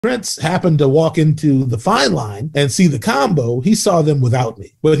Prince happened to walk into the Fine Line and see the combo, he saw them without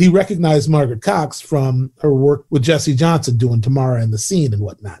me. But he recognized Margaret Cox from her work with Jesse Johnson doing Tamara and the Scene and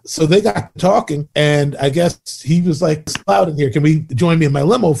whatnot. So they got talking, and I guess he was like, "It's loud in here. Can we join me in my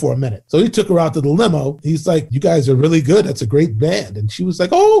limo for a minute?" So he took her out to the limo. He's like, "You guys are really good. That's a great band." And she was like,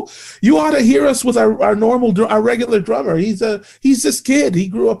 "Oh, you ought to hear us with our regular drummer. He's this kid. He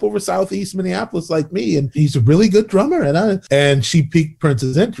grew up over Southeast Minneapolis like me, and he's a really good drummer." And she piqued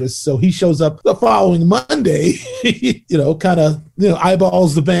Prince's interest. So he shows up the following Monday,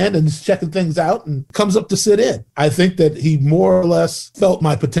 eyeballs the band and is checking things out and comes up to sit in. I think that he more or less felt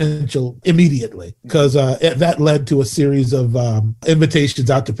my potential immediately, because that led to a series of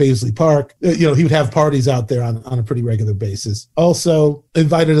invitations out to Paisley Park. He would have parties out there on a pretty regular basis. Also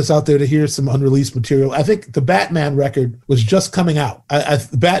invited us out there to hear some unreleased material. I think the Batman record was just coming out.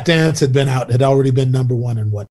 Bat Dance had been out, had already been #1 and what.